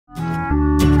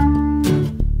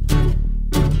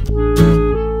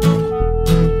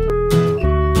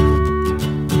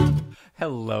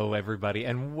Hello, everybody,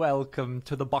 and welcome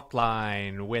to the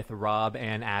Buckline with Rob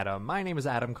and Adam. My name is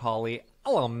Adam Cawley,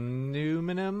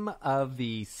 alumnum of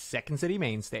the Second City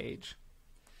Main Stage.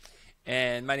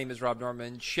 And my name is Rob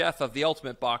Norman, chef of the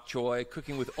Ultimate Bok Choy,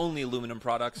 cooking with only aluminum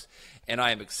products. And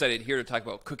I am excited here to talk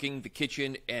about cooking, the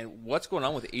kitchen, and what's going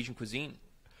on with Asian cuisine.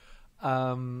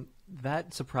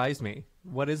 That surprised me.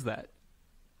 What is that?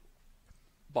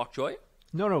 Bok Choy?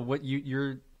 No. What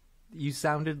you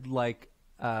sounded like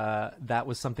that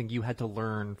was something you had to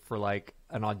learn for like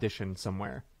an audition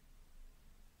somewhere.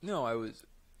 No,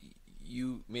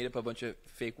 you made up a bunch of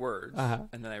fake words,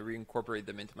 and then I reincorporated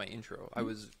them into my intro. I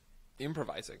was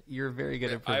improvising. You're a very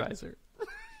good improviser.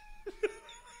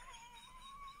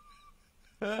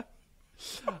 You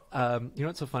know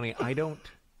what's so funny? I don't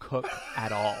cook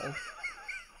at all.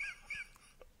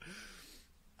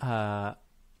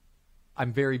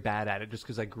 I'm very bad at it just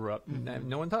because I grew up.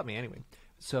 No one taught me anyway.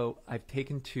 So I've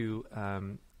taken to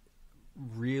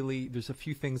really, there's a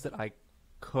few things that I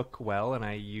cook well, and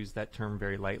I use that term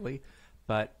very lightly,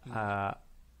 but I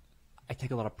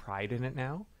take a lot of pride in it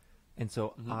now. And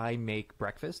so I make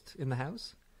breakfast in the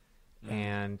house,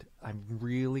 and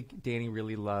Danny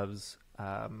really loves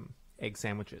egg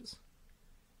sandwiches.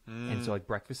 And so like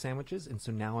breakfast sandwiches. And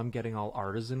so now I'm getting all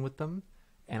artisan with them,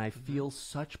 and I feel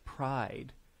such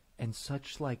pride and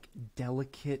such like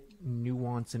delicate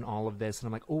nuance in all of this. And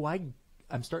I'm like, oh,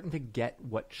 I'm starting to get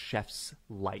what chefs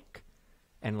like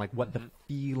and like what the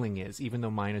feeling is, even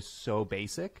though mine is so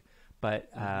basic. But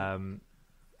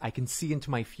I can see into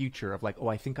my future of like, oh,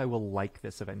 I think I will like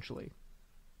this eventually.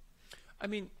 I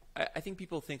mean, I think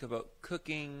people think about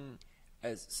cooking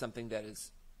as something that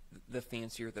is the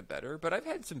fancier the better. But I've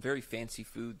had some very fancy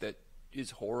food that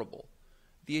is horrible.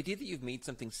 The idea that you've made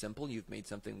something simple, you've made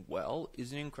something well,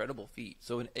 is an incredible feat.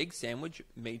 So an egg sandwich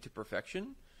made to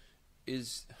perfection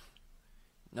is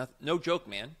no joke,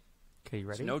 man. Okay, you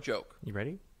ready? It's no joke. You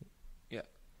ready? Yeah.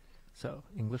 So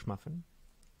English muffin.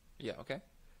 Yeah, okay.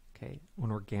 Okay,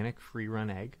 an organic free-run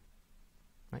egg,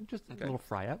 right? Just a little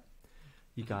fry up.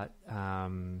 You got,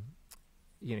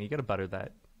 you got to butter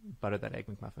that egg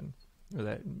McMuffin or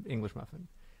that English muffin.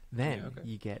 Then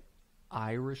you get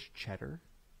Irish cheddar.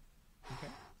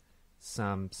 Okay.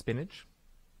 Some spinach,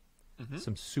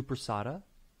 some supersada,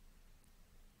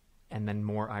 and then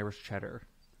more Irish cheddar,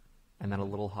 and then a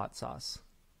little hot sauce.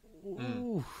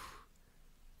 Oof.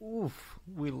 Oof.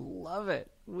 We love it.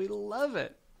 We love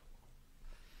it.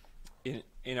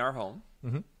 In our home,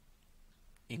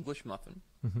 English muffin,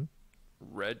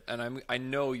 red, and I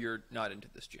know you're not into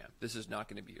this jam. This is not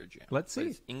going to be your jam. Let's see.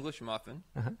 It's English muffin,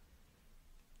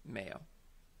 mayo.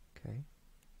 Okay.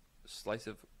 Slice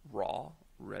of raw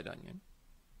red onion,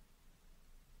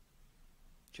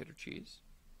 cheddar cheese,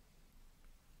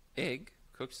 egg,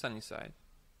 cooked sunny side,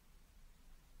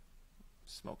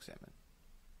 smoked salmon,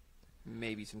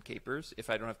 maybe some capers.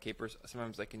 If I don't have capers,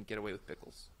 sometimes I can get away with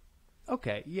pickles.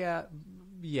 Okay, yeah,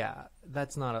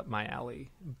 that's not up my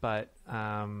alley, but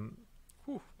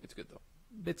it's good though.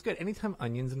 It's good. Anytime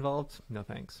onions involved, no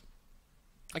thanks.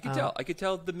 I could tell. I could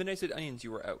tell the minute I said onions,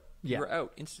 you were out. Yeah. You were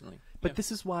out instantly. But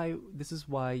this is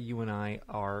why you and I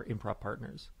are improv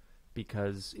partners,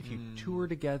 because if you tour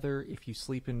together, if you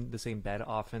sleep in the same bed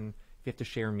often, if you have to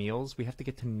share meals, we have to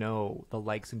get to know the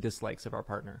likes and dislikes of our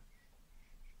partner.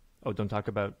 Oh, don't talk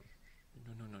about.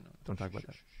 No. Don't talk about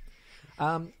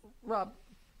that. Rob,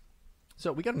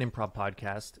 so we got an improv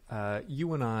podcast.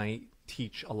 You and I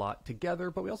teach a lot together,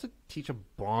 but we also teach a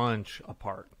bunch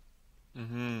apart.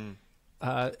 And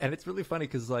it's really funny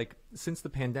because, like, since the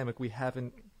pandemic, we've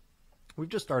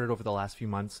just started over the last few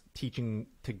months teaching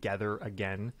together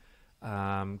again,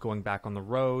 going back on the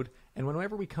road. And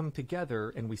whenever we come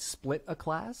together and we split a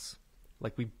class,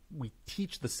 like we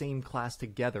teach the same class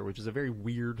together, which is a very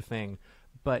weird thing,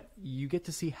 but you get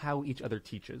to see how each other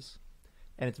teaches.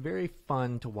 And it's very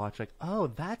fun to watch, like, oh,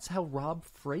 that's how Rob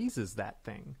phrases that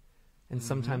thing. And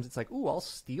sometimes it's like, ooh, I'll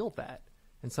steal that.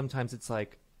 And sometimes it's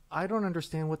like, I don't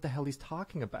understand what the hell he's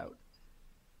talking about.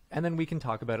 And then we can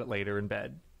talk about it later in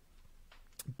bed.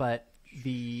 But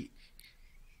the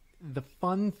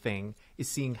fun thing is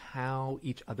seeing how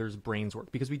each other's brains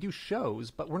work. Because we do shows,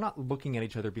 but we're not looking at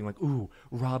each other being like, ooh,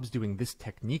 Rob's doing this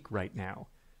technique right now.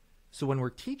 So when we're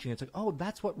teaching, it's like, oh,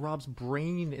 that's what Rob's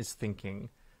brain is thinking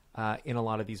in a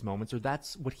lot of these moments. Or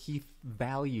that's what he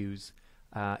values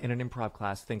in an improv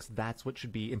class, thinks that's what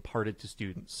should be imparted to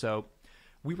students. So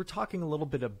we were talking a little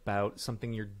bit about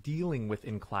something you're dealing with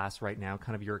in class right now,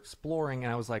 kind of you're exploring,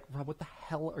 and I was like, Rob, what the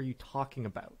hell are you talking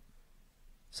about?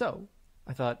 So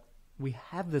I thought, we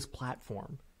have this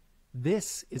platform.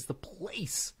 This is the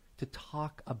place to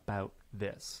talk about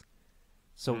this.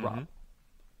 So, Rob,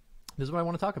 this is what I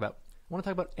want to talk about. I want to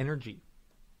talk about energy.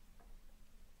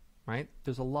 Right?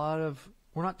 There's a lot of,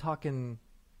 we're not talking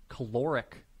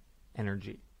caloric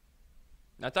energy.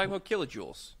 Not talking about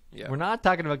kilojoules. Yeah. We're not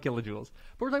talking about kilojoules,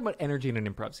 but we're talking about energy in an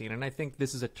improv scene. And I think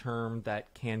this is a term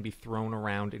that can be thrown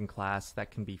around in class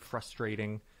that can be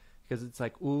frustrating because it's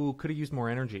like, ooh, could have used more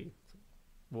energy.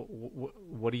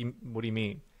 What do you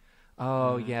mean?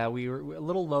 Oh, yeah, we were a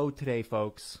little low today,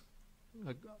 folks.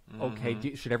 Like,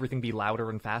 okay, should everything be louder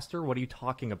and faster? What are you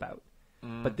talking about?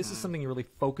 But this is something you're really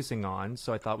focusing on,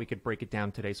 so I thought we could break it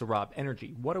down today. So, Rob,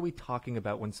 energy. What are we talking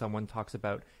about when someone talks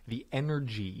about the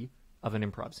energy of an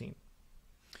improv scene?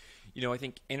 You know, I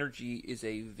think energy is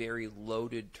a very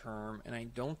loaded term, and I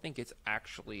don't think it's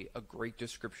actually a great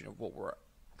description of what we're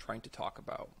trying to talk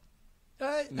about.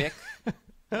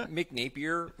 Mick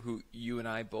Napier, who you and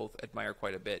I both admire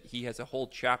quite a bit, he has a whole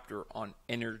chapter on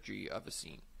energy of a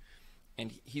scene.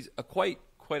 And he's quite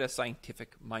a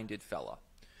scientific-minded fella.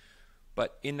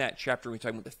 But in that chapter, when we're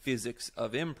talking about the physics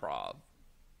of improv,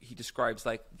 he describes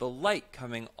like the light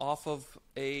coming off of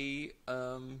a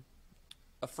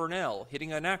Fresnel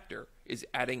hitting an actor is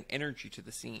adding energy to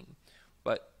the scene.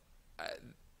 But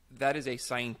that is a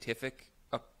scientific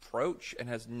approach and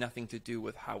has nothing to do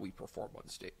with how we perform on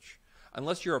stage.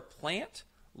 Unless you're a plant,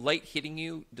 light hitting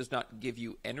you does not give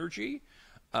you energy.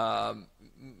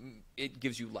 It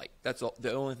gives you light. That's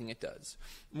the only thing it does.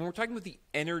 When we're talking about the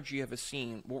energy of a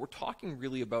scene, what we're talking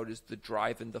really about is the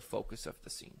drive and the focus of the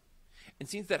scene. And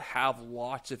scenes that have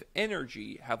lots of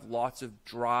energy have lots of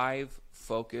drive,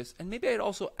 focus, and maybe I'd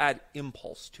also add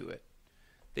impulse to it.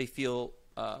 They feel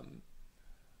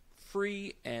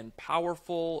free and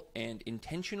powerful and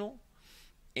intentional.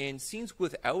 And scenes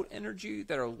without energy,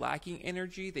 that are lacking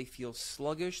energy, they feel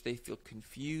sluggish, they feel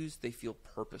confused, they feel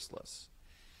purposeless.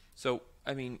 So,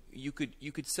 I mean, you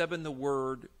could sub in the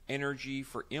word energy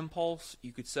for impulse,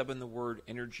 you could sub in the word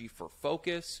energy for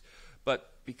focus,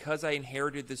 but because I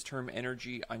inherited this term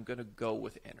energy, I'm going to go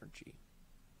with energy.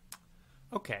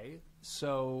 Okay,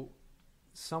 so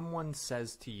someone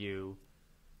says to you,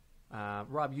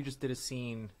 Rob, you just did a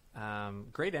scene,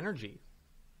 great energy.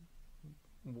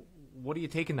 What are you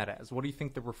taking that as? What do you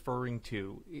think they're referring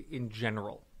to in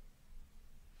general?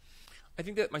 I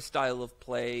think that my style of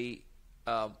play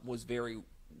was very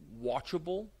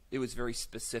watchable. It was very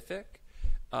specific.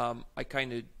 I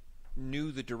kind of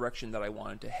knew the direction that I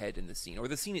wanted to head in the scene, or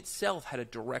the scene itself had a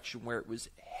direction where it was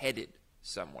headed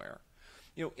somewhere.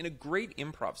 You know, in a great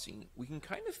improv scene, we can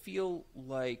kind of feel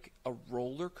like a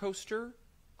roller coaster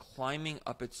climbing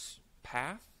up its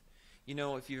path. You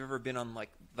know, if you've ever been on like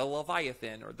the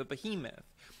Leviathan or the Behemoth,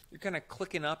 you're kind of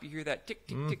clicking up. You hear that tick,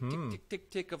 tick, tick, tick, tick, tick,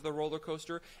 tick of the roller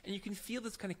coaster, and you can feel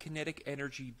this kind of kinetic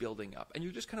energy building up, and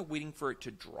you're just kind of waiting for it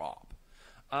to drop.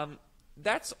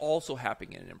 That's also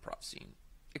happening in an improv scene,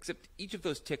 except each of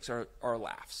those ticks are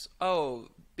laughs. Oh,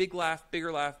 big laugh,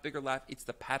 bigger laugh, bigger laugh. It's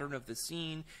the pattern of the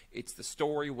scene. It's the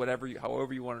story,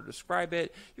 however you want to describe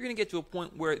it. You're going to get to a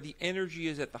point where the energy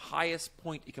is at the highest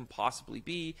point it can possibly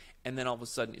be, and then all of a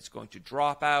sudden it's going to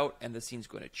drop out, and the scene's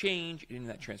going to change, and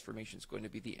that transformation is going to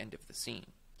be the end of the scene.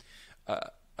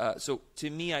 So to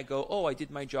me, I go, oh, I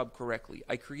did my job correctly.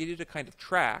 I created a kind of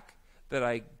track that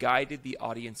I guided the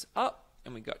audience up,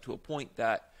 and we got to a point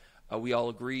that we all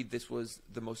agreed this was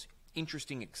the most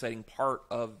interesting, exciting part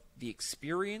of the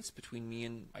experience between me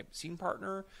and my scene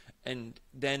partner. And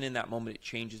then in that moment, it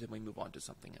changes and we move on to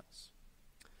something else.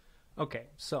 Okay,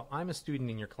 so I'm a student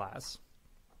in your class.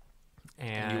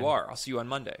 And you are. I'll see you on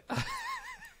Monday.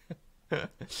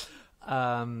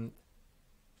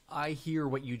 I hear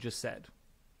what you just said.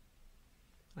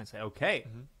 I say, okay.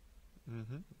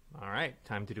 All right,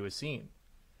 time to do a scene.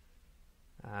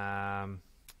 I'm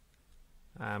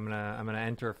gonna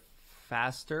enter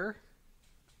faster,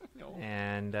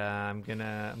 and I'm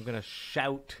gonna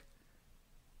shout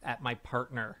at my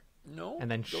partner, and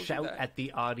then shout at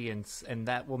the audience, and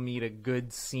that will meet a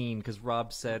good scene because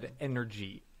Rob said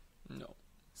energy. No.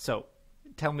 So,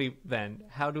 tell me then,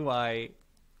 how do I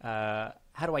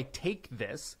take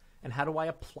this and how do I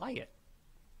apply it?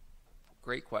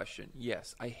 Great question.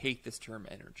 Yes, I hate this term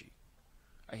energy.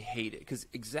 I hate it because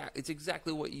it's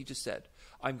exactly what you just said.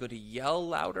 I'm going to yell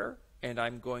louder and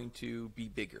I'm going to be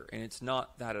bigger. And it's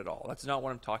not that at all. That's not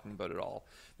what I'm talking about at all.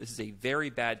 This is a very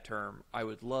bad term. I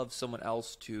would love someone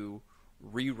else to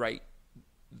rewrite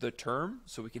the term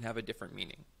so we can have a different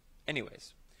meaning.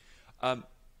 Anyways, when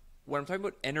I'm talking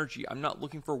about energy, I'm not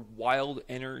looking for wild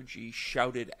energy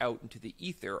shouted out into the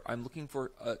ether. I'm looking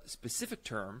for a specific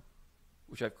term,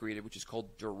 which I've created, which is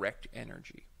called direct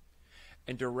energy.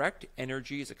 And direct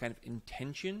energy is a kind of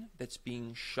intention that's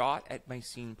being shot at my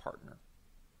scene partner.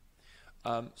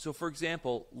 So, for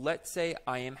example, let's say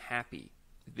I am happy.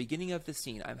 At the beginning of the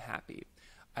scene, I'm happy.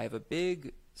 I have a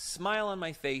big smile on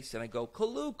my face, and I go,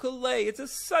 "Kalu Kalay, it's a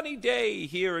sunny day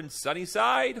here in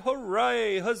Sunnyside.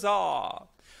 Hooray, huzzah."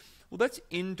 Well, that's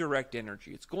indirect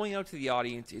energy. It's going out to the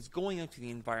audience, it's going out to the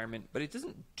environment, but it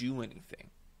doesn't do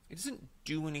anything. It doesn't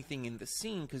do anything in the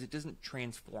scene because it doesn't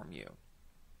transform you.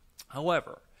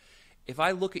 However, if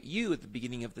I look at you at the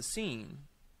beginning of the scene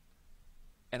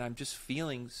and I'm just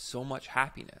feeling so much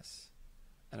happiness,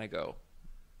 and I go,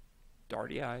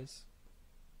 "Darty eyes.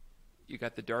 You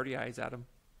got the darty eyes, Adam.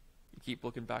 You keep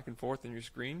looking back and forth on your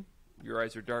screen. Your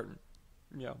eyes are darting."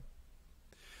 Yeah.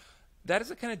 That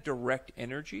is a kind of direct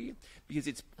energy because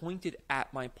it's pointed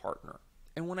at my partner.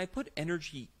 And when I put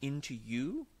energy into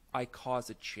you, I cause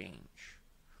a change.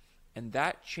 And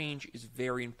that change is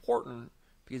very important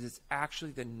because it's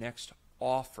actually the next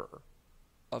offer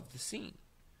of the scene.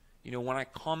 You know, when I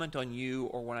comment on you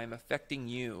or when I'm affecting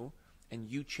you and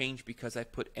you change because I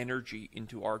put energy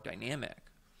into our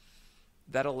dynamic,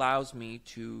 that allows me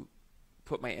to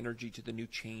put my energy to the new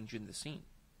change in the scene.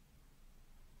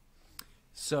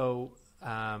 So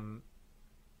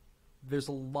there's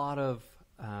a lot of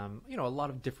a lot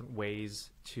of different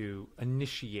ways to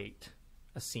initiate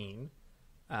a scene,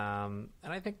 and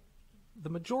I think the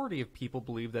majority of people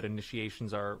believe that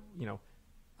initiations are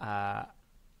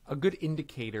a good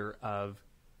indicator of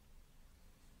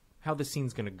how the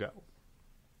scene's going to go.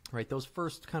 Right, those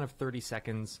first kind of 30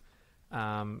 seconds,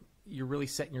 you're really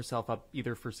setting yourself up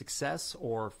either for success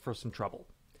or for some trouble.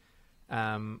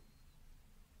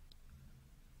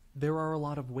 There are a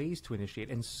lot of ways to initiate,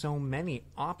 and so many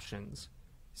options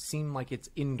seem like it's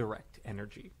indirect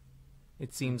energy.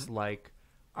 It seems like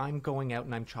I'm going out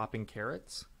and I'm chopping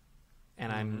carrots,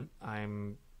 and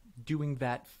I'm doing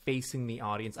that facing the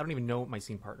audience. I don't even know what my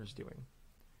scene partner's doing.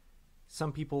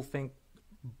 Some people think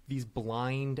these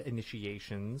blind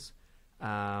initiations,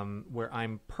 where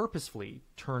I'm purposefully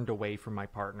turned away from my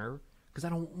partner because I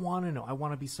don't want to know. I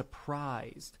want to be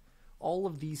surprised. All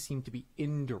of these seem to be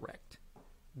indirect.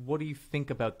 What do you think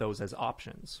about those as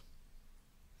options?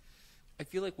 I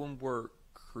feel like when we're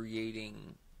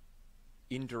creating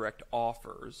indirect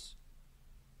offers,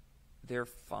 they're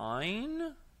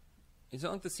fine. It's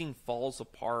not like the scene falls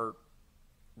apart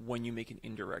when you make an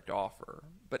indirect offer.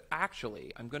 But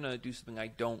actually, I'm going to do something I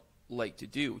don't like to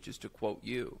do, which is to quote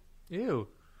you. Ew.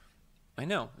 I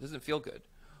know, it doesn't feel good.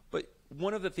 But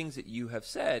one of the things that you have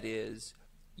said is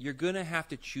you're going to have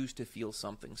to choose to feel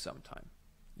something sometime.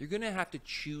 You're going to have to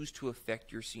choose to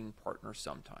affect your scene partner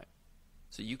sometime.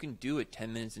 So you can do it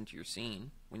 10 minutes into your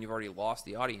scene when you've already lost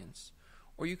the audience,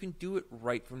 or you can do it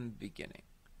right from the beginning.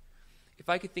 If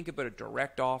I could think about a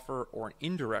direct offer or an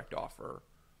indirect offer,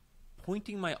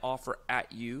 pointing my offer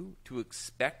at you to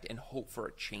expect and hope for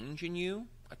a change in you,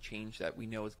 a change that we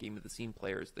know as game of the scene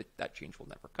players that change will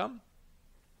never come,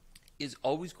 is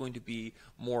always going to be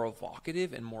more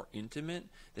evocative and more intimate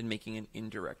than making an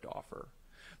indirect offer.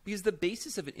 Because the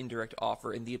basis of an indirect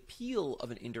offer and the appeal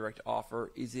of an indirect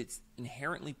offer is it's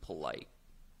inherently polite.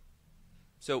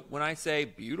 So when I say,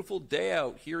 "Beautiful day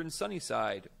out here in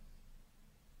Sunnyside,"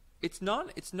 it's not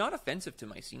offensive to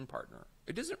my scene partner.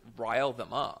 It doesn't rile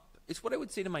them up. It's what I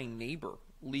would say to my neighbor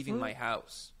leaving my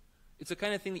house. It's the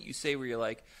kind of thing that you say where you're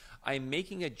like, I'm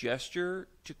making a gesture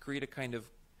to create a kind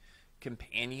of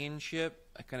companionship,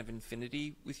 a kind of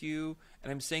infinity with you,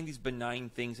 and I'm saying these benign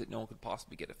things that no one could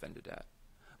possibly get offended at.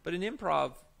 But in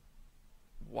improv,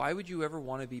 why would you ever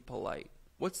want to be polite?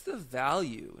 What's the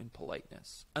value in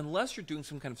politeness? Unless you're doing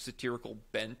some kind of satirical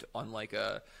bent on like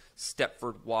a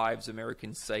Stepford Wives,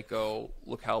 American Psycho,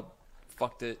 look how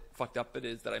fucked up it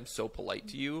is that I'm so polite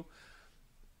to you.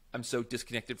 I'm so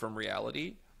disconnected from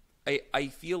reality. I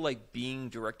feel like being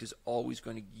direct is always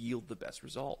going to yield the best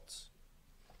results.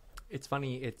 It's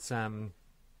funny. It's I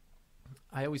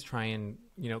always try and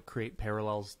create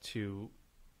parallels to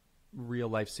real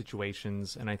life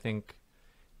situations, and I think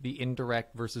the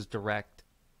indirect versus direct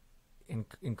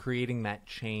in creating that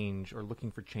change or looking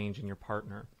for change in your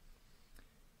partner,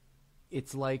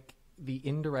 it's like the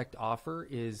indirect offer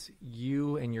is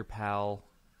you and your pal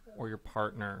or your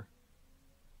partner,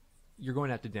 you're going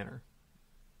out to dinner,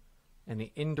 and the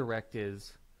indirect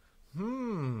is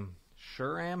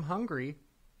sure am hungry.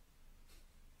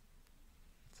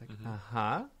 It's like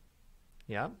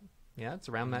yeah, it's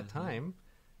around that time.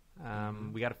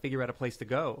 We got to figure out a place to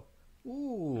go.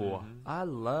 Ooh, I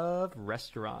love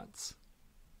restaurants.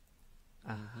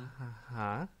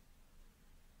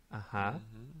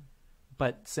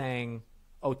 But saying,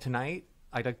 "Oh, tonight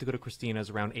I'd like to go to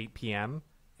Christina's around 8 p.m.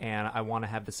 and I want to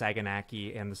have the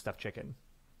Saganaki and the stuffed chicken.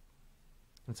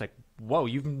 It's like, whoa,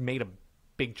 you've made a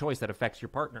big choice that affects your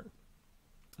partner.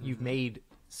 Mm-hmm. You've made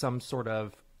some sort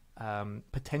of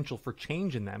potential for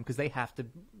change in them because they have to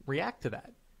react to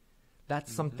that.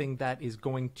 That's mm-hmm. something that is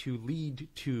going to lead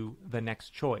to the next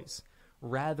choice,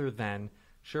 rather than,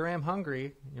 sure, I'm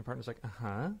hungry. And your partner's like,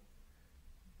 uh-huh.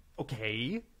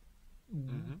 Okay.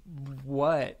 Mm-hmm.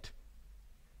 What?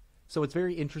 So it's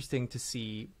very interesting to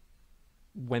see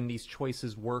when these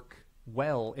choices work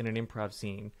well in an improv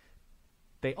scene.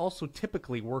 They also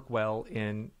typically work well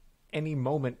in any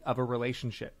moment of a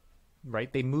relationship,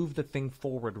 right? They move the thing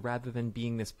forward rather than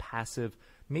being this passive,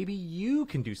 maybe you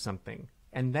can do something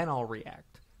and then I'll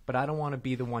react, but I don't want to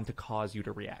be the one to cause you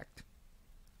to react.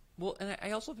 Well, and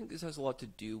I also think this has a lot to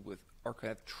do with our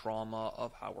kind of trauma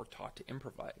of how we're taught to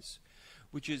improvise,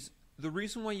 which is the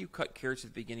reason why you cut carrots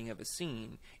at the beginning of a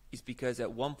scene is because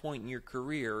at one point in your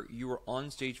career, you were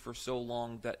on stage for so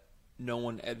long that no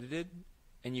one edited,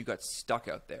 and you got stuck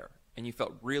out there, and you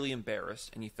felt really embarrassed,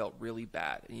 and you felt really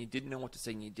bad, and you didn't know what to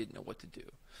say, and you didn't know what to do.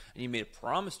 And you made a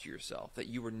promise to yourself that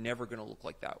you were never going to look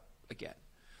like that again.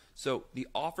 So the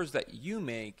offers that you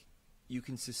make, you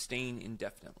can sustain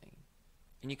indefinitely.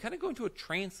 And you kind of go into a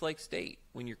trance-like state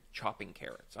when you're chopping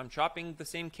carrots. I'm chopping the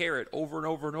same carrot over and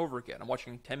over and over again. I'm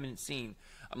watching a 10-minute scene.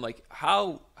 I'm like,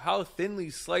 how thinly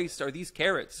sliced are these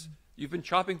carrots? You've been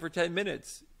chopping for 10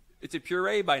 minutes. It's a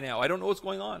puree by now. I don't know what's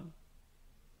going on.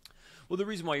 Well, the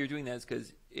reason why you're doing that is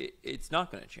because it's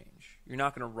not going to change. You're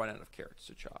not going to run out of carrots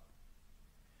to chop.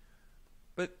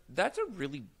 But that's a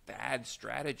really bad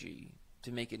strategy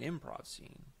to make an improv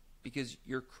scene, because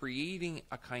you're creating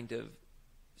a kind of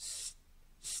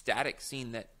static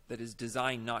scene that is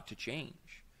designed not to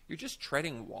change. You're just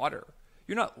treading water.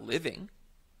 You're not living.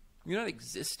 You're not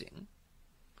existing.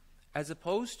 As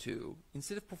opposed to,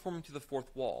 instead of performing to the fourth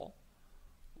wall,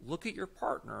 look at your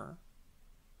partner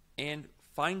and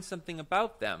find something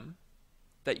about them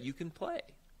that you can play.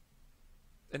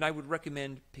 And I would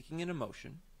recommend picking an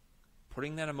emotion,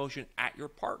 putting that emotion at your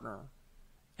partner,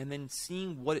 and then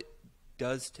seeing what it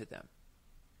does to them.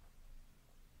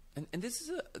 And this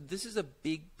is a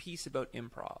big piece about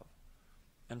improv.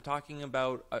 I'm talking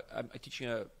about I'm teaching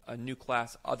a new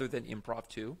class other than improv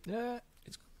too. Yeah.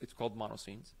 It's called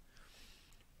monoscenes.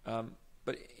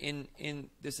 But in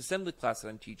this assembly class that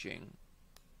I'm teaching,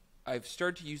 I've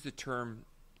started to use the term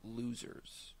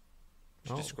losers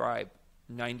to describe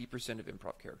 90% of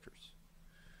improv characters.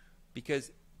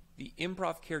 Because the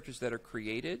improv characters that are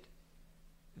created,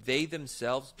 they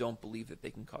themselves don't believe that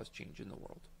they can cause change in the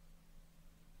world.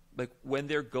 Like when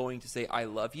they're going to say, I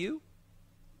love you,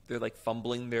 they're like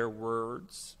fumbling their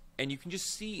words. And you can just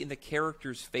see in the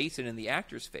character's face and in the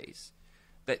actor's face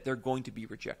that they're going to be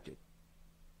rejected.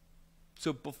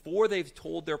 So before they've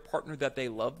told their partner that they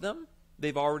love them,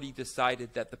 they've already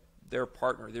decided that their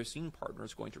scene partner,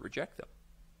 is going to reject them.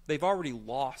 They've already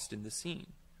lost in the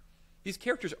scene. These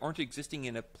characters aren't existing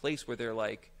in a place where they're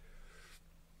like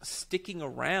sticking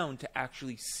around to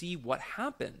actually see what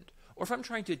happened. Or if I'm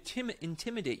trying to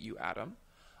intimidate you, Adam,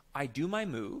 I do my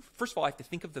move. First of all, I have to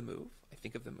think of the move.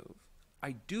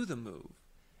 I do the move.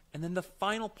 And then the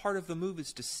final part of the move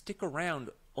is to stick around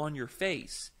on your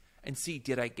face and see,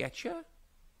 did I get you?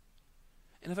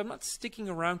 And if I'm not sticking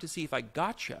around to see if I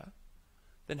gotcha,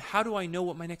 then how do I know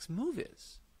what my next move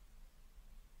is?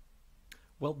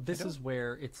 Well, this is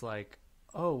where it's like,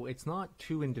 oh, it's not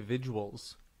two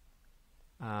individuals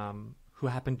who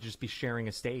happen to just be sharing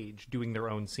a stage, doing their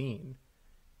own scene,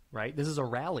 right? This is a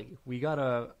rally.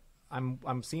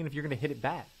 I'm seeing if you're going to hit it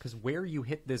back, because where you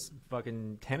hit this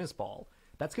fucking tennis ball,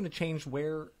 that's going to change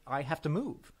where I have to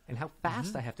move and how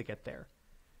fast I have to get there.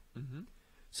 Mm-hmm.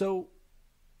 So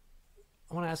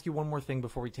I want to ask you one more thing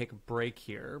before we take a break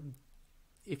here.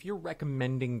 If you're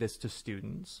recommending this to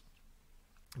students,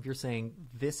 if you're saying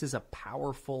this is a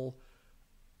powerful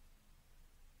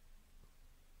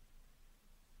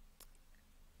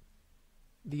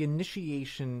the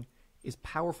initiation is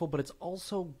powerful, but it's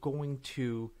also going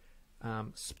to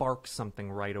spark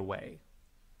something right away.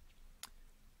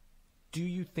 Do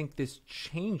you think this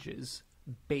changes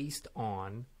based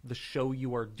on the show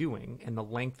you are doing and the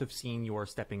length of scene you are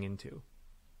stepping into?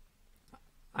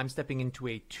 I'm stepping into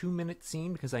a 2-minute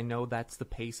scene because I know that's the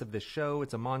pace of this show.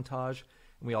 It's a montage,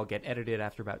 and we all get edited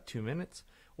after about 2 minutes.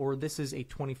 Or this is a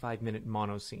 25-minute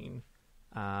mono scene.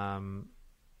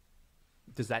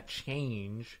 Does that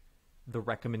change the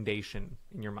recommendation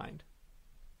in your mind?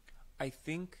 I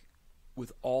think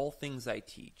with all things I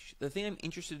teach, the thing I'm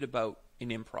interested about in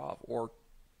improv or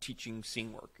teaching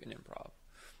scene work in improv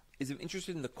is I'm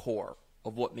interested in the core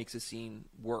of what makes a scene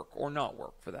work or not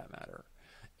work for that matter.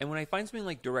 And when I find something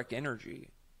like direct energy,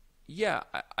 yeah,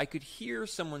 I could hear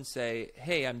someone say,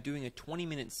 hey, I'm doing a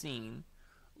 20-minute scene,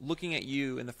 looking at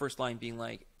you and the first line being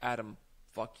like, Adam,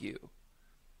 fuck you,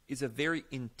 is a very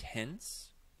intense,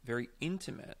 very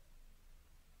intimate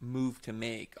move to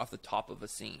make off the top of a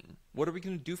scene. What are we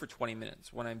going to do for 20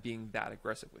 minutes when I'm being that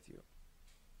aggressive with you?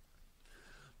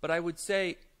 But I would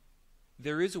say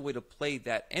there is a way to play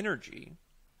that energy.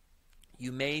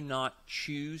 You may not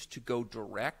choose to go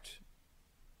direct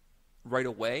right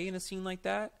away in a scene like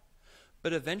that,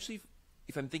 but eventually,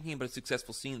 if I'm thinking about a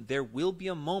successful scene, there will be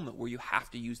a moment where you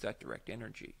have to use that direct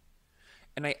energy.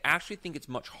 And I actually think it's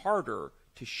much harder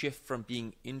to shift from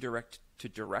being indirect to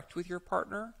direct with your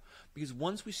partner, because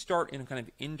once we start in a kind of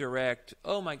indirect,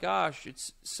 oh my gosh,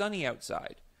 it's sunny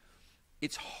outside,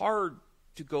 it's hard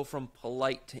to go from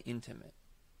polite to intimate.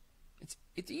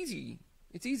 It's easy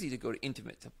to go to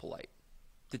intimate to polite,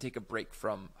 to take a break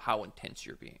from how intense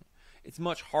you're being. It's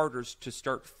much harder to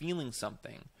start feeling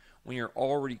something when you're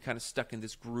already kind of stuck in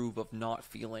this groove of not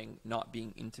feeling, not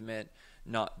being intimate,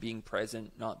 not being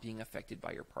present, not being affected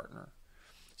by your partner.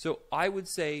 So I would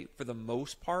say, for the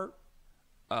most part,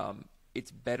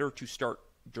 it's better to start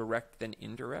direct than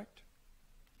indirect.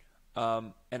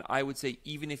 And I would say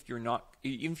even if you're not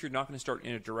going to start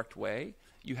in a direct way,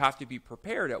 you have to be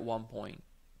prepared at one point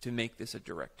to make this a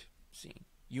direct scene.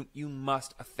 You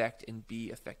must affect and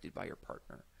be affected by your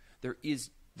partner. There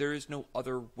is no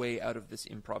other way out of this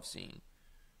improv scene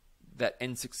that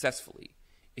ends successfully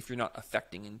if you're not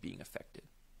affecting and being affected.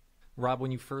 Rob,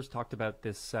 when you first talked about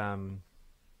this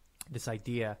this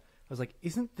idea, I was like,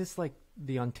 isn't this like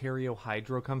the Ontario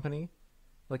Hydro Company?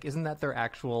 Like, isn't that their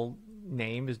actual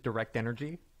name, is Direct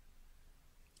Energy?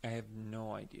 I have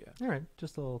no idea. All right,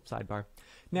 just a little sidebar.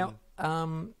 Now,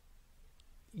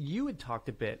 you had talked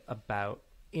a bit about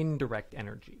indirect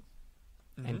energy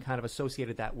and kind of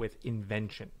associated that with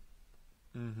invention.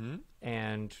 Mm-hmm.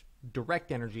 And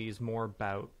direct energy is more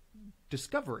about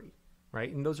discovery,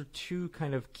 right? And those are two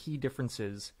kind of key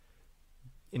differences,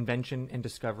 invention and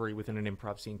discovery within an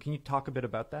improv scene. Can you talk a bit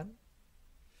about that?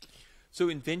 So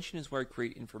invention is where I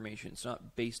create information. It's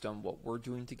not based on what we're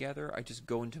doing together. I just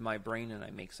go into my brain and I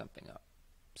make something up.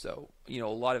 So, a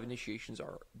lot of initiations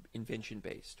are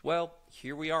invention-based. Well,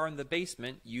 here we are in the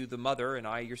basement, you, the mother, and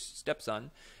I, your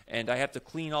stepson, and I have to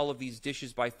clean all of these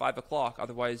dishes by 5 o'clock.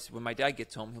 Otherwise, when my dad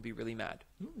gets home, he'll be really mad.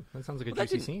 Ooh, that sounds like a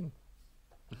juicy scene.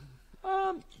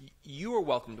 You are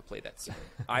welcome to play that scene.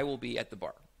 I will be at the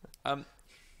bar.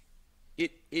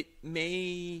 It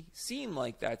may seem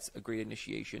like that's a great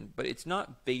initiation, but it's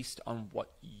not based on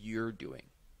what you're doing.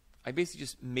 I basically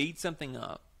just made something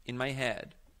up in my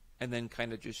head and then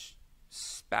kind of just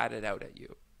spat it out at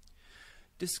you.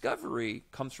 Discovery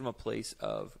comes from a place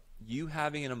of you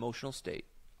having an emotional state,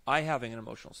 I having an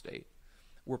emotional state.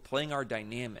 We're playing our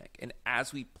dynamic, and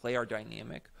as we play our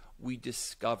dynamic, we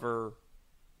discover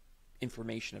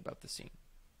information about the scene.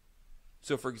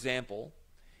 So, for example,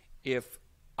 if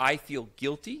I feel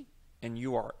guilty and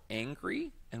you are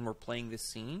angry and we're playing this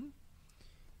scene,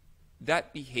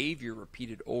 that behavior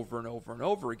repeated over and over and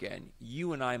over again,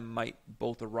 you and I might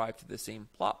both arrive to the same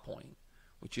plot point,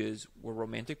 which is we're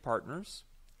romantic partners,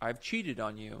 I've cheated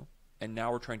on you, and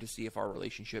now we're trying to see if our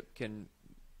relationship can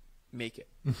make it.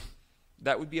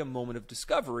 That would be a moment of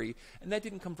discovery, and that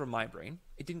didn't come from my brain.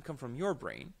 It didn't come from your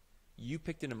brain. You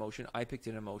picked an emotion, I picked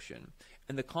an emotion.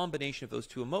 And the combination of those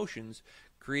two emotions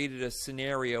created a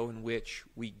scenario in which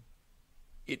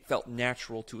it felt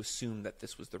natural to assume that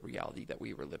this was the reality that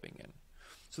we were living in.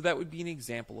 So that would be an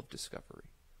example of discovery.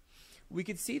 We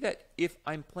could see that if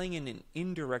I'm playing in an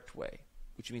indirect way,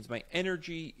 which means my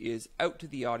energy is out to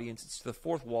the audience, it's to the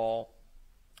fourth wall,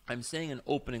 I'm saying an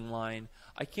opening line,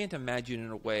 I can't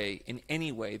imagine in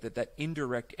any way that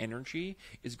indirect energy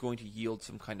is going to yield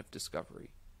some kind of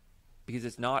discovery. Because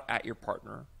it's not at your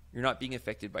partner, you're not being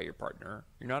affected by your partner,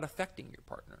 you're not affecting your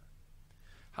partner.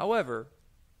 However,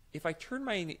 if I turn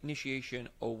my initiation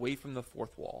away from the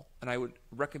fourth wall, and I would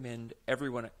recommend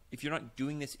everyone, if you're not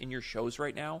doing this in your shows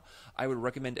right now, I would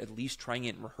recommend at least trying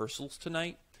it in rehearsals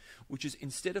tonight, which is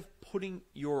instead of putting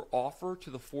your offer to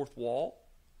the fourth wall,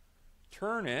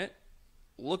 turn it,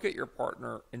 look at your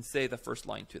partner, and say the first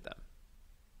line to them.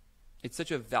 It's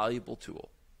such a valuable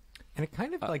tool. And it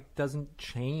kind of doesn't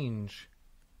change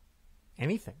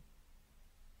anything.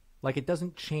 Like, it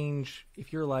doesn't change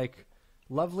if you're like,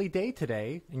 lovely day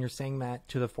today, and you're saying that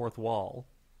to the fourth wall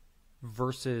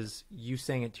versus you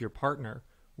saying it to your partner.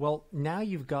 Well, now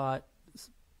you've got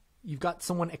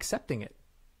someone accepting it,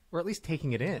 or at least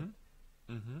taking it in.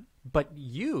 Mm-hmm. But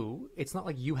it's not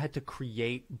like you had to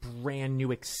create brand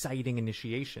new exciting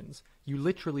initiations. You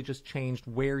literally just changed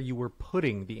where you were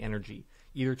putting the energy.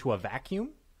 either to a vacuum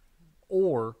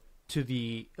or to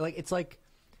the it's like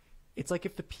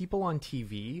if the people on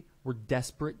TV were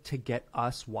desperate to get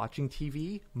us watching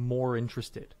TV more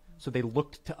interested. So they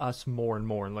looked to us more and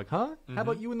more and like, huh? How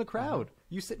about you in the crowd?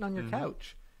 You sitting on your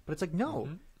couch. But it's like, no,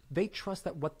 they trust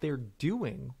that what they're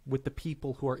doing with the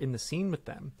people who are in the scene with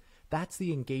them, that's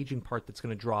the engaging part that's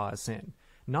going to draw us in.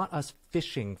 Not us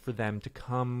fishing for them to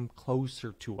come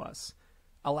closer to us.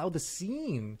 Allow the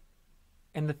scene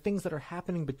and the things that are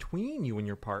happening between you and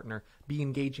your partner be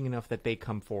engaging enough that they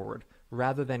come forward,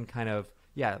 rather than kind of,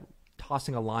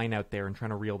 tossing a line out there and trying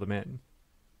to reel them in.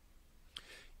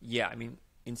 Yeah, I mean,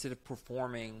 instead of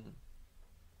performing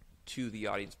to the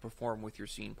audience, perform with your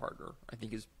scene partner, I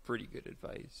think is pretty good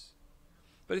advice.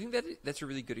 But I think that's a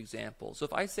really good example. So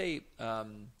if I say,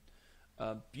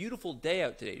 beautiful day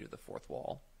out today to the fourth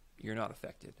wall, you're not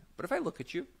affected. But if I look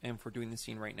at you, and if we're doing the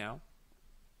scene right now,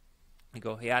 I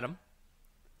go, hey, Adam,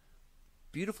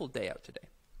 beautiful day out today.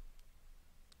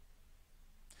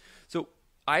 So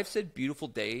I've said beautiful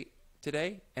day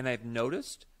today, and I've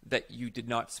noticed that you did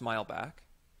not smile back.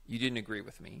 You didn't agree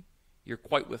with me. You're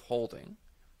quite withholding.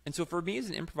 And so for me as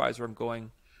an improviser, I'm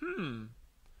going,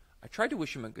 I tried to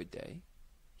wish him a good day.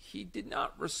 He did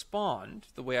not respond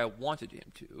the way I wanted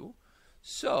him to.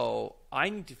 So I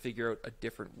need to figure out a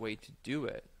different way to do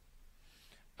it.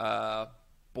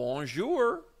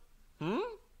 Bonjour.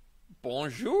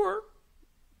 Bonjour.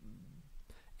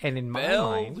 And in my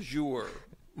mind... Bonjour.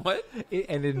 What?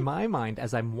 And in my mind,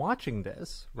 as I'm watching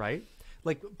this, right?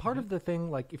 Like, part of the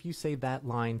thing, like, if you say that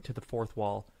line to the fourth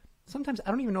wall, sometimes I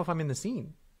don't even know if I'm in the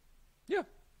scene. Yeah.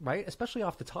 Right? Especially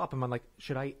off the top. I'm like,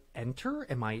 should I enter?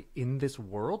 Am I in this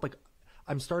world? Like,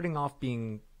 I'm starting off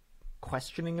being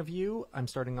questioning of you. I'm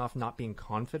starting off not being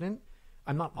confident.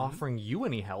 I'm not offering you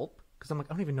any help because I'm like,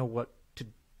 I don't even know what to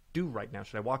do right now.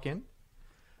 Should I walk in?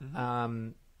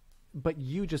 But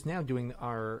you just now doing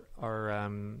our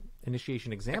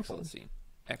initiation example. Excellent scene.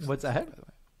 Excellent What's scene, ahead? by the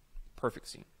way. Perfect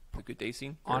scene. A good day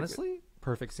scene. Very Honestly, good.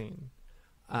 perfect scene.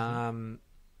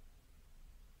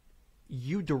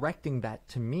 You directing that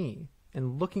to me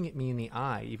and looking at me in the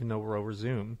eye, even though we're over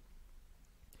Zoom,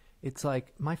 it's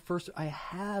like I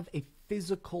have a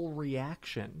physical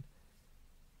reaction.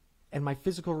 And my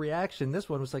physical reaction, this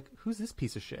one was like, who's this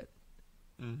piece of shit?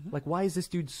 Like, why is this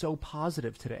dude so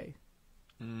positive today?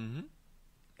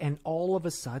 And all of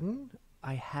a sudden,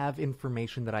 I have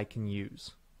information that I can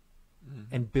use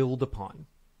and build upon.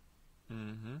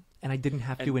 And I didn't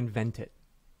have to invent it.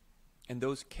 And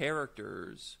those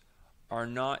characters are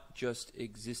not just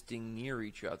existing near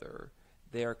each other.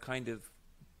 They are kind of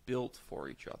built for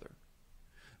each other.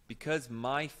 Because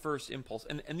my first impulse,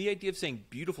 and the idea of saying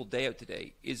beautiful day out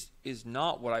today is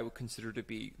not what I would consider to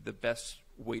be the best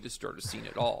way to start a scene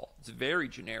at all. It's very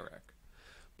generic.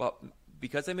 But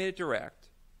because I made it direct,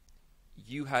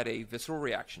 you had a visceral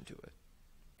reaction to it.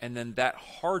 And then that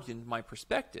hardened my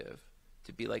perspective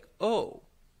to be like, oh,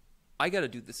 I got to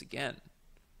do this again.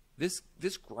 This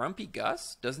grumpy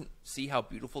Gus doesn't see how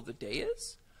beautiful the day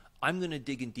is. I'm going to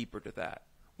dig in deeper to that,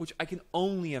 which I can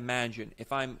only imagine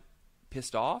if I'm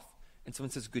pissed off and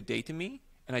someone says good day to me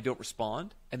and I don't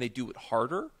respond and they do it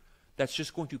harder, that's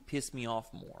just going to piss me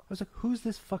off more. I was like, who's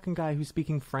this fucking guy who's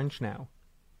speaking French now?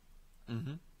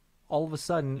 All of a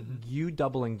sudden, you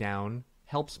doubling down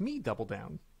helps me double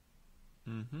down.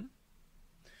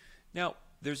 Now,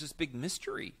 there's this big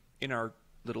mystery in our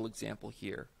little example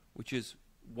here, which is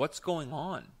what's going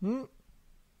on?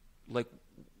 Like,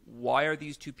 why are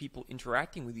these two people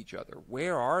interacting with each other?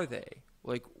 Where are they?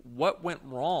 Like, what went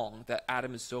wrong that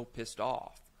Adam is so pissed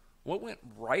off? What went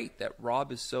right that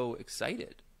Rob is so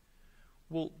excited?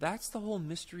 Well, that's the whole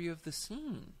mystery of the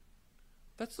scene.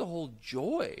 That's the whole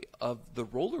joy of the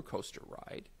roller coaster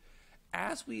ride.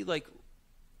 As we, like,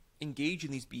 engage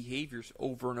in these behaviors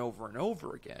over and over and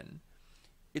over again,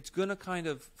 it's going to kind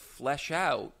of flesh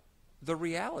out the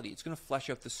reality. It's going to flesh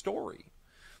out the story.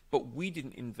 But we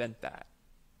didn't invent that.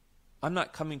 I'm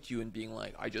not coming to you and being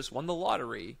like, I just won the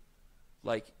lottery.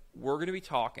 Like, we're going to be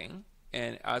talking,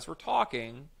 and as we're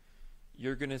talking,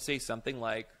 you're going to say something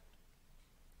like,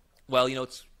 well, you know,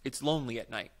 it's lonely at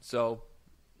night, so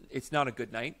it's not a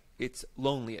good night. It's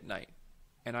lonely at night.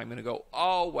 And I'm going to go,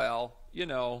 oh, well, you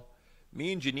know,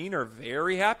 me and Janine are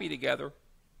very happy together.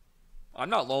 I'm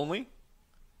not lonely.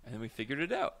 And then we figured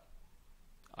it out.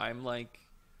 I'm like,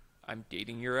 I'm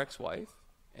dating your ex-wife,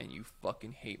 and you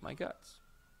fucking hate my guts.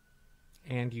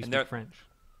 And you speak French.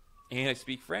 And I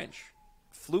speak French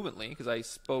fluently because I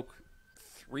spoke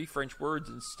 3 French words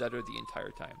and stuttered the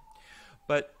entire time.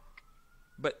 But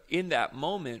in that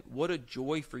moment, what a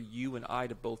joy for you and I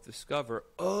to both discover,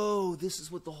 oh, this is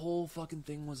what the whole fucking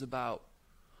thing was about.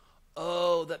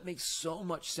 oh, that makes so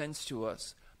much sense to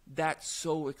us. That's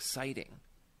so exciting.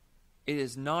 It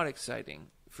is not exciting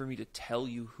for me to tell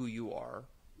you who you are,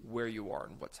 where you are,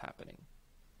 and what's happening.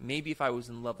 Maybe if I was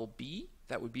in level B,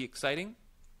 that would be exciting.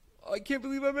 I can't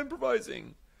believe I'm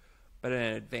improvising. But at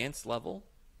an advanced level,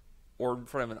 or in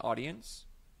front of an audience,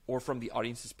 or from the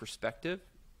audience's perspective,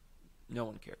 no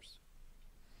one cares.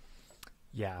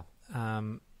 Yeah.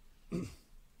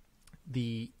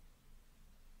 The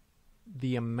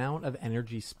amount of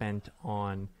energy spent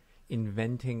on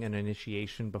inventing an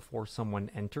initiation before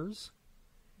someone enters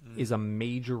is a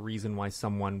major reason why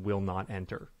someone will not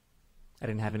enter. I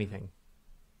didn't have anything.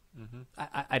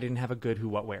 I didn't have a good who,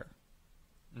 what, where.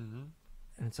 And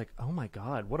it's like, oh my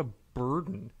God, what a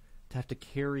burden to have to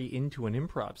carry into an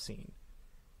improv scene.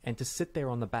 And to sit there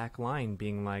on the back line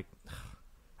being like,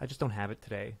 I just don't have it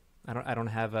today. I don't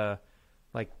have a,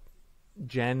 like,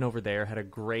 Jen over there had a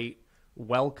great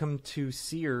welcome to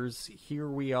Sears. Here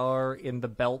we are in the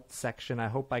belt section. I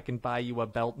hope I can buy you a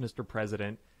belt, Mr.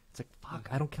 President. It's like, fuck,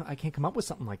 I can't come up with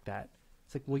something like that.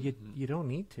 It's like, well, you don't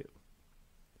need to.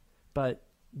 But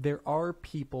there are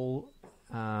people,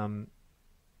 who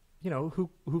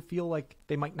feel like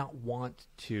they might not want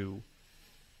to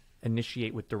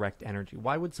initiate with direct energy.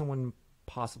 Why would someone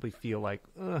possibly feel like,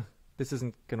 this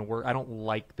isn't going to work? I don't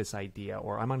like this idea,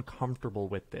 or I'm uncomfortable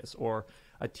with this, or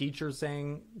a teacher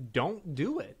saying, don't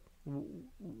do it.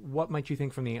 What might you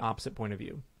think from the opposite point of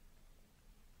view?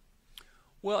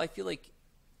 Well, I feel like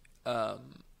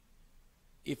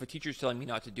if a teacher's telling me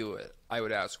not to do it, I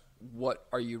would ask, what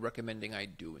are you recommending I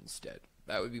do instead?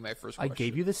 That would be my first question. I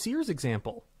gave you the Sears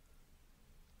example.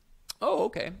 Oh,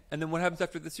 okay. And then what happens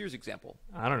after the Sears example?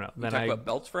 I don't know. You talk about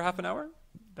belts for half an hour?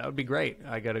 That would be great.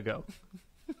 I got to go.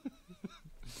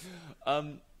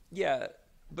 Yeah,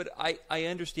 but I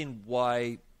understand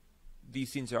why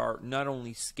these scenes are not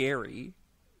only scary,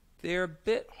 they're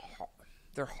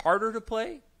they're harder to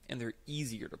play and they're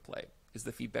easier to play, is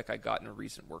the feedback I got in a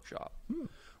recent workshop,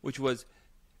 which was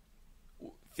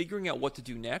figuring out what to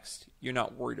do next. You're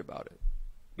not worried about it.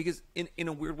 Because in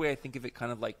a weird way, I think of it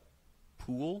kind of like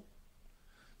pool.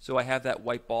 So I have that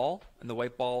white ball, and the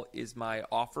white ball is my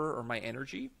offer or my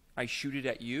energy. I shoot it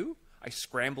at you. I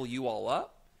scramble you all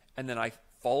up, and then I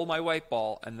follow my white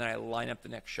ball, and then I line up the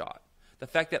next shot. The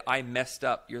fact that I messed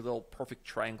up your little perfect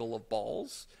triangle of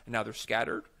balls, and now they're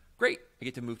scattered, great. I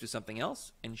get to move to something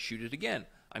else and shoot it again.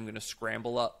 I'm going to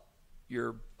scramble up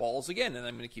your balls again, and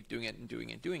I'm going to keep doing it and doing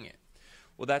it and doing it.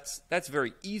 Well, that's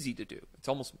very easy to do. It's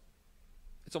almost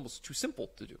too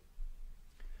simple to do.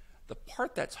 The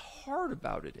part that's hard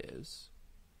about it is,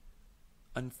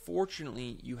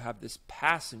 unfortunately, you have this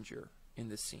passenger in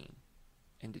the scene,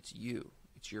 and it's you.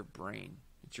 It's your brain.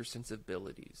 It's your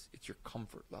sensibilities. It's your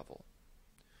comfort level.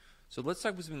 So let's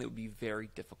talk about something that would be very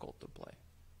difficult to play.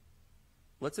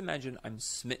 Let's imagine I'm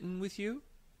smitten with you,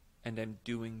 and I'm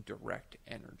doing direct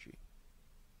energy.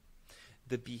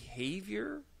 The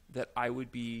behavior that I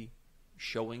would be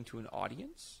showing to an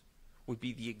audience would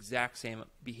be the exact same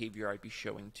behavior I'd be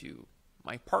showing to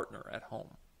my partner at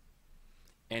home.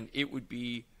 And it would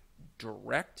be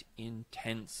direct,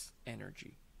 intense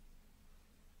energy.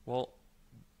 Well,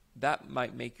 that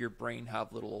might make your brain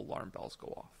have little alarm bells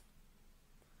go off.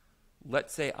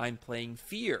 Let's say I'm playing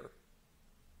fear.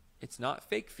 It's not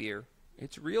fake fear.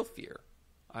 It's real fear.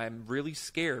 I'm really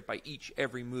scared by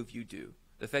every move you do.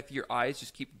 The fact that your eyes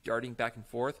just keep darting back and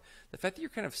forth. The fact that you're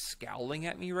kind of scowling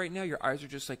at me right now. Your eyes are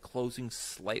just like closing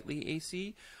slightly,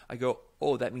 AC. I go,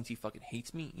 oh, that means he fucking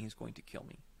hates me and he's going to kill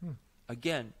me.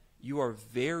 Again, you are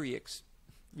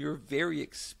you're very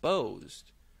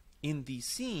exposed in these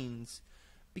scenes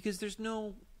because there's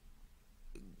no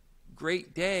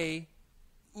great day.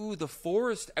 Ooh, the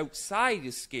forest outside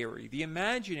is scary. The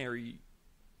imaginary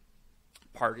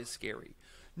part is scary.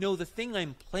 No, the thing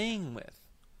I'm playing with,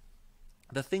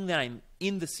 the thing that I'm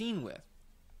in the scene with,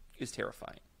 is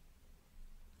terrifying.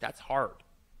 That's hard.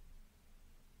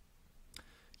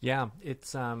 Yeah, it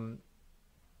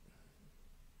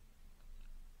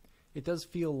does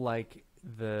feel like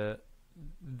the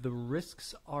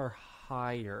risks are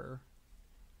higher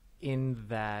in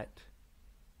that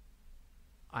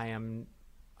I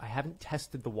haven't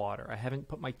tested the water. I haven't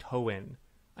put my toe in.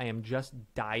 I am just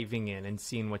diving in and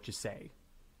seeing what you say.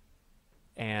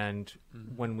 And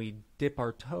when we dip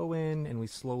our toe in and we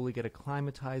slowly get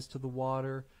acclimatized to the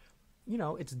water,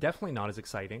 it's definitely not as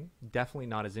exciting, definitely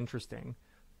not as interesting,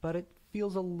 but it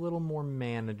feels a little more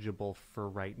manageable for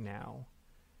right now.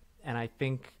 And I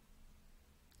think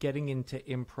getting into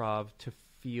improv to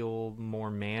feel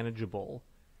more manageable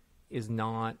is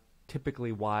not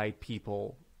typically why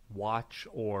people watch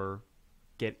or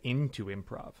get into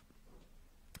improv.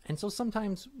 And so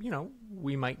sometimes,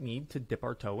 we might need to dip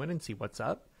our toe in and see what's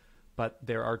up. But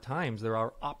there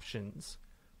are options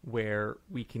where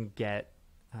we can get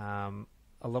a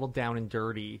little down and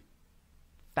dirty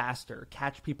faster,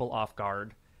 catch people off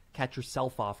guard, catch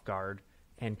yourself off guard,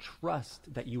 and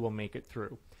trust that you will make it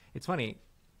through. It's funny,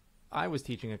 I was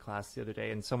teaching a class the other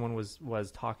day, and someone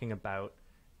was talking about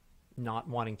not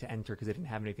wanting to enter because they didn't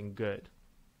have anything good.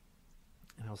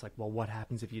 And I was like, well, what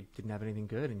happens if you didn't have anything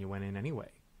good and you went in anyway?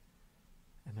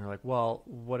 And they're like, well,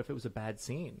 what if it was a bad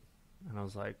scene? And I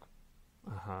was like,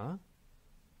 uh-huh.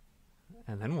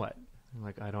 And then what? I'm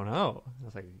like, I don't know. I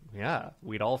was like, yeah,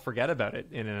 we'd all forget about it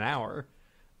in an hour.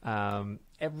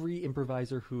 Every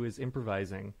improviser who is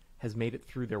improvising has made it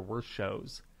through their worst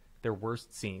shows, their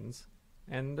worst scenes,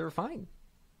 and they're fine.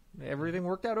 Everything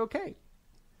worked out okay.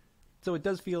 So it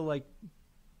does feel like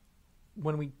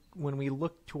when we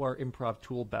look to our improv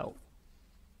tool belt,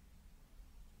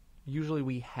 usually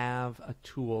we have a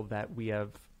tool that we have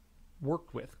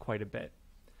worked with quite a bit.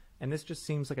 And this just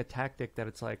seems like a tactic that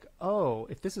it's like, oh,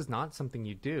 if this is not something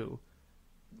you do,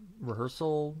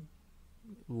 rehearsal,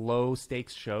 low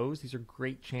stakes shows, these are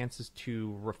great chances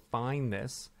to refine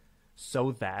this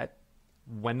so that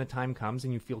when the time comes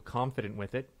and you feel confident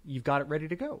with it, you've got it ready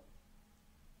to go.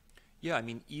 Yeah, I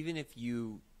mean, even if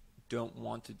you don't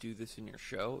want to do this in your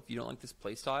show, if you don't like this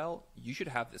play style, you should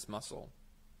have this muscle.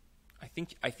 I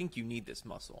think you need this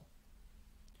muscle.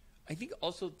 I think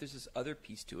also there's this other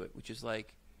piece to it, which is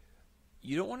like,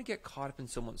 you don't want to get caught up in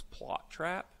someone's plot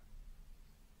trap.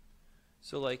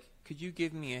 So, like, could you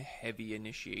give me a heavy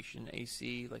initiation,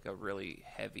 AC? Like a really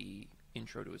heavy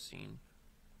intro to a scene?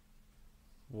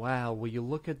 Wow, will you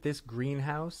look at this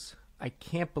greenhouse? I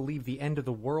can't believe the end of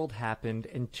the world happened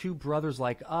and two brothers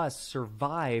like us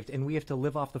survived and we have to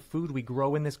live off the food we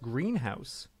grow in this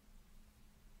greenhouse.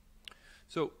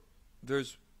 So,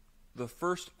 there's the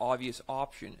first obvious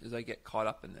option is I get caught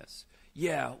up in this.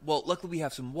 Yeah, well, luckily we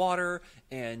have some water,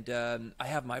 and I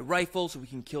have my rifle so we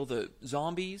can kill the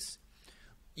zombies.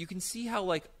 You can see how,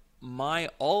 like,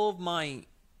 all of my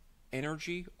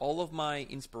energy, all of my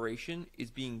inspiration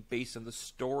is being based on the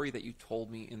story that you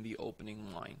told me in the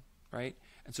opening line, right?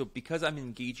 And so because I'm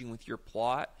engaging with your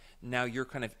plot, now you're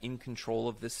kind of in control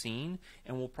of the scene,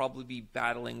 and we'll probably be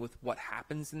battling with what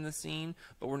happens in the scene,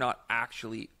 but we're not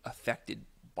actually affected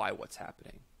by what's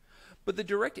happening. But the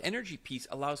direct energy piece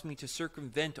allows me to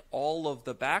circumvent all of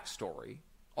the backstory,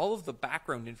 all of the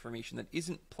background information that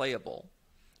isn't playable,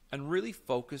 and really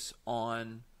focus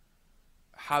on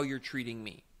how you're treating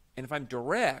me. And if I'm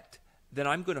direct, then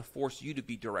I'm going to force you to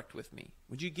be direct with me.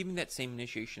 Would you give me that same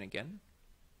initiation again?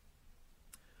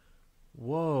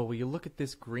 Whoa, will you look at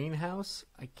this greenhouse?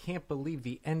 I can't believe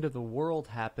the end of the world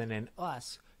happened and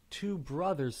us, two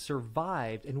brothers,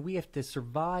 survived, and we have to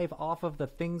survive off of the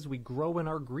things we grow in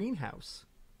our greenhouse.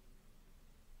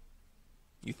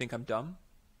 You think I'm dumb?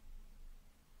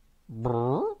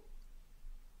 Brr?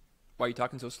 Why are you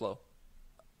talking so slow?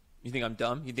 You think I'm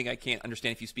dumb? You think I can't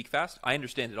understand if you speak fast? I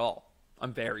understand it all.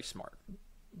 I'm very smart.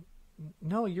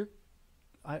 No,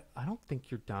 I don't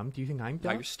think you're dumb. Do you think I'm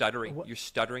dumb? Now you're stuttering. What? You're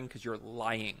stuttering because you're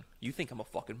lying. You think I'm a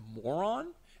fucking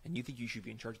moron? And you think you should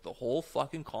be in charge of the whole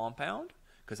fucking compound?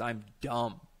 Because I'm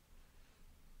dumb.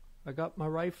 I got my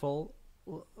rifle.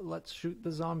 Let's shoot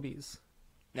the zombies.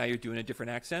 Now you're doing a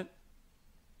different accent?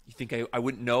 You think I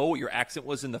wouldn't know what your accent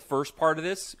was in the first part of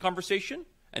this conversation?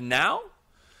 And now?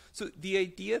 So the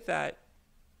idea that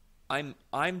I'm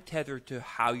tethered to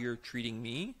how you're treating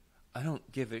me, I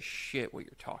don't give a shit what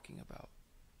you're talking about.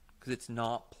 Because it's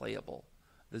not playable.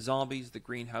 The zombies, the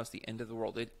greenhouse, the end of the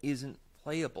world, it isn't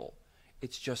playable.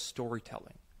 It's just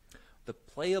storytelling. The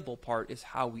playable part is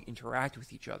how we interact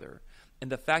with each other. And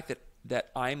the fact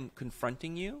that I'm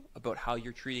confronting you about how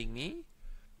you're treating me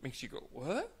makes you go,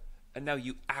 what? And now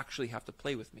you actually have to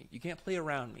play with me. You can't play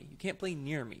around me. You can't play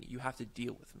near me. You have to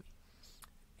deal with me.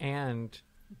 And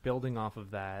building off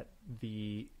of that,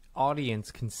 the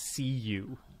audience can see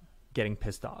you getting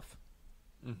pissed off.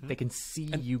 Mm-hmm. They can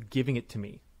see you giving it to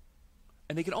me.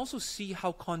 And they can also see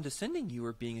how condescending you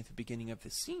are being at the beginning of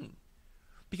the scene.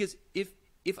 Because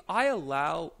if I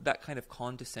allow that kind of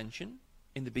condescension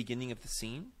in the beginning of the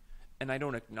scene, and I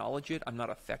don't acknowledge it, I'm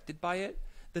not affected by it,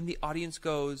 then the audience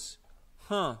goes,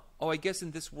 oh, I guess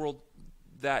in this world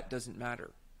that doesn't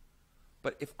matter.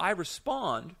 But if I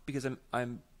respond, because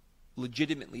I'm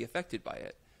legitimately affected by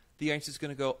it, the audience is going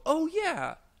to go, oh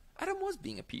yeah, Adam was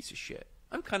being a piece of shit.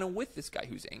 I'm kind of with this guy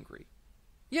who's angry.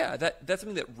 Yeah, that's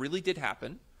something that really did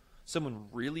happen. Someone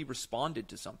really responded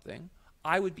to something.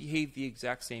 I would behave the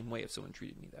exact same way if someone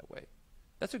treated me that way.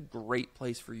 That's a great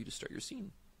place for you to start your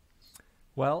scene.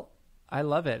 Well, I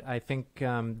love it. I think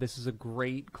this is a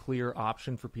great, clear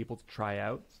option for people to try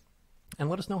out. And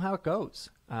let us know how it goes.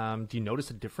 Do you notice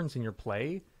a difference in your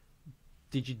play?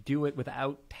 Did you do it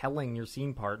without telling your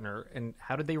scene partner? And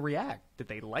how did they react? Did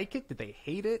they like it? Did they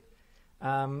hate it?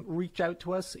 Reach out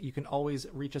to us. You can always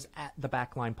reach us at The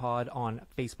Backline Pod on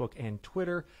Facebook and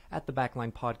Twitter, at The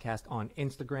Backline Podcast on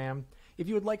Instagram. If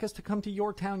you would like us to come to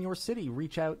your town, your city,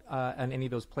 reach out on any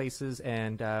of those places,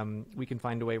 and we can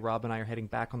find a way. Rob and I are heading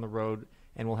back on the road,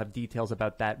 and we'll have details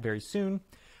about that very soon.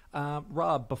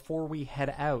 Rob, before we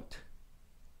head out,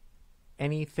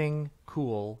 anything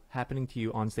cool happening to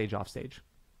you on stage, off stage?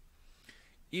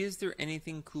 Is there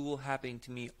anything cool happening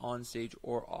to me on stage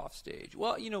or off stage?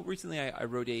 Well, recently I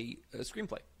wrote a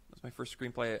screenplay. It was my first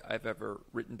screenplay I've ever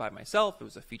written by myself. It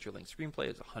was a feature-length screenplay.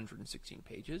 It was 116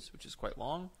 pages, which is quite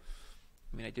long.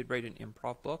 I mean, I did write an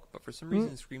improv book, but for some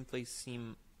reason, screenplays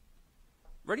seem...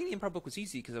 Writing the improv book was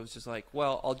easy because I was just like,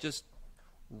 well, I'll just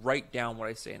write down what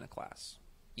I say in a class.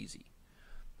 Easy.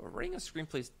 But writing a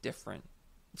screenplay is different.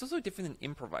 It's also different than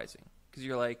improvising because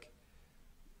you're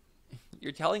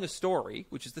telling a story,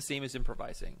 which is the same as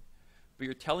improvising, but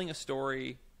you're telling a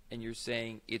story and you're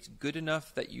saying it's good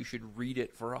enough that you should read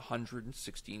it for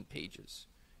 116 pages.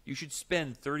 You should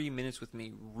spend 30 minutes with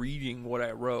me reading what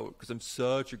I wrote because I'm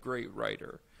such a great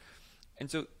writer.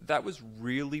 And so that was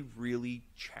really, really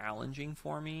challenging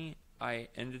for me. I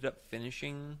ended up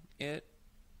finishing it.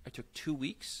 I took 2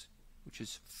 weeks, which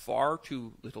is far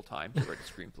too little time to write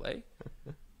a screenplay.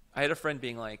 I had a friend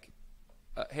being like,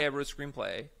 hey, I wrote a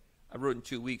screenplay. I wrote in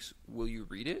 2 weeks. Will you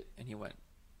read it? And he went,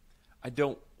 I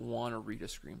don't want to read a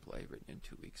screenplay written in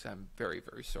 2 weeks. I'm very,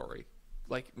 very sorry.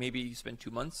 Like maybe you spend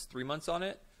 2 months, 3 months on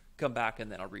it, come back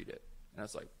and then I'll read it. And I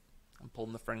was like, I'm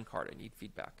pulling the friend card. I need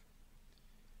feedback.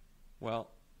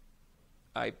 Well,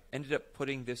 I ended up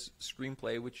putting this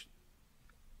screenplay, which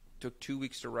took 2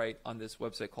 weeks to write, on this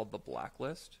website called The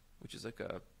Blacklist, which is like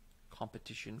a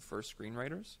competition for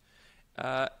screenwriters.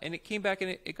 And it came back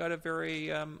and it got a very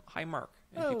high mark.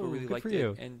 And people really liked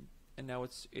it. And now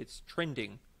it's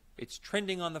trending. It's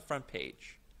trending on the front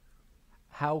page.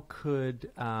 How could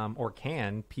or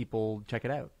can people check it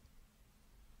out?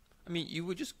 I mean, you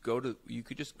could just go to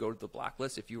The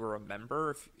Blacklist if you were a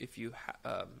member. If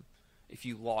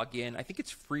you log in, I think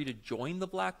it's free to join The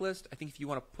Blacklist. I think if you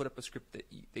want to put up a script that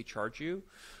they charge you,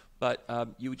 but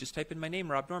you would just type in my name,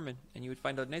 Rob Norman, and you would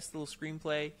find a nice little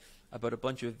screenplay about a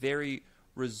bunch of very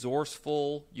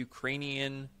resourceful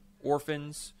Ukrainian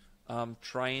orphans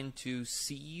trying to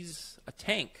seize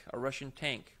a Russian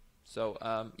tank.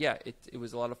 So it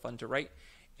was a lot of fun to write,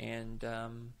 and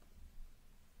I'm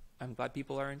glad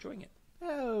people are enjoying it.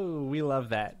 Oh, we love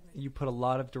that. You put a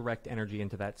lot of direct energy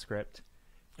into that script.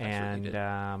 And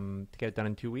to get it done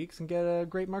in 2 weeks and get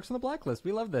great marks on the Blacklist.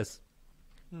 We love this.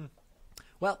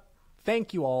 Well,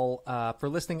 thank you all for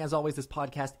listening. As always, this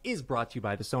podcast is brought to you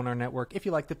by the Sonar Network. If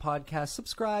you like the podcast,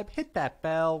 subscribe, hit that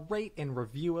bell, rate and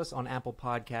review us on Apple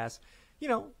Podcasts.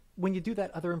 When you do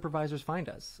that, other improvisers find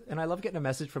us. And I love getting a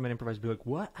message from an improviser be like,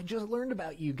 what? I just learned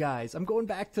about you guys. I'm going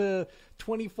back to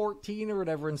 2014 or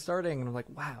whatever and starting. And I'm like,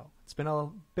 wow, it's been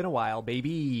a while,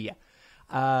 baby.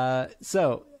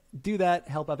 So do that.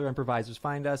 Help other improvisers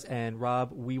find us. And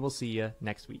Rob, we will see you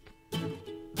next week.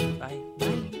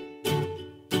 Bye.